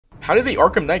How did the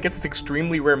Arkham Knight get this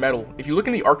extremely rare metal? If you look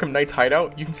in the Arkham Knight's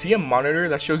hideout, you can see a monitor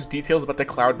that shows details about the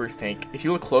Cloudburst tank. If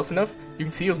you look close enough, you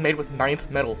can see it was made with 9th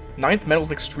metal. 9th metal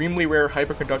is an extremely rare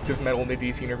hyperconductive metal in the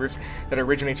DC universe that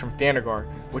originates from Thanagar,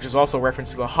 which is also a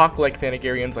reference to the Hawk-like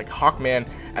Thanagarians like Hawkman,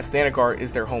 as Thanagar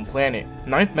is their home planet.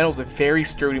 9th metal is a very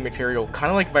sturdy material, kind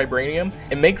of like vibranium.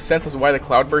 It makes sense as to why the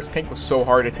Cloudburst tank was so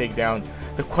hard to take down.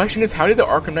 The question is, how did the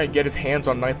Arkham Knight get his hands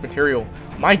on 9th material?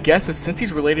 My guess is since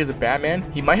he's related to Batman,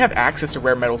 he might have access to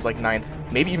rare metals like 9th,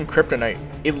 maybe even Kryptonite.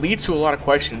 It leads to a lot of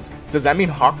questions. Does that mean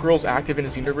Hawkgirl's active in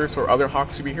his universe or other Hawk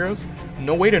superheroes?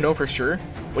 No way to know for sure.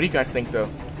 What do you guys think though?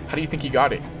 How do you think he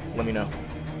got it? Let me know.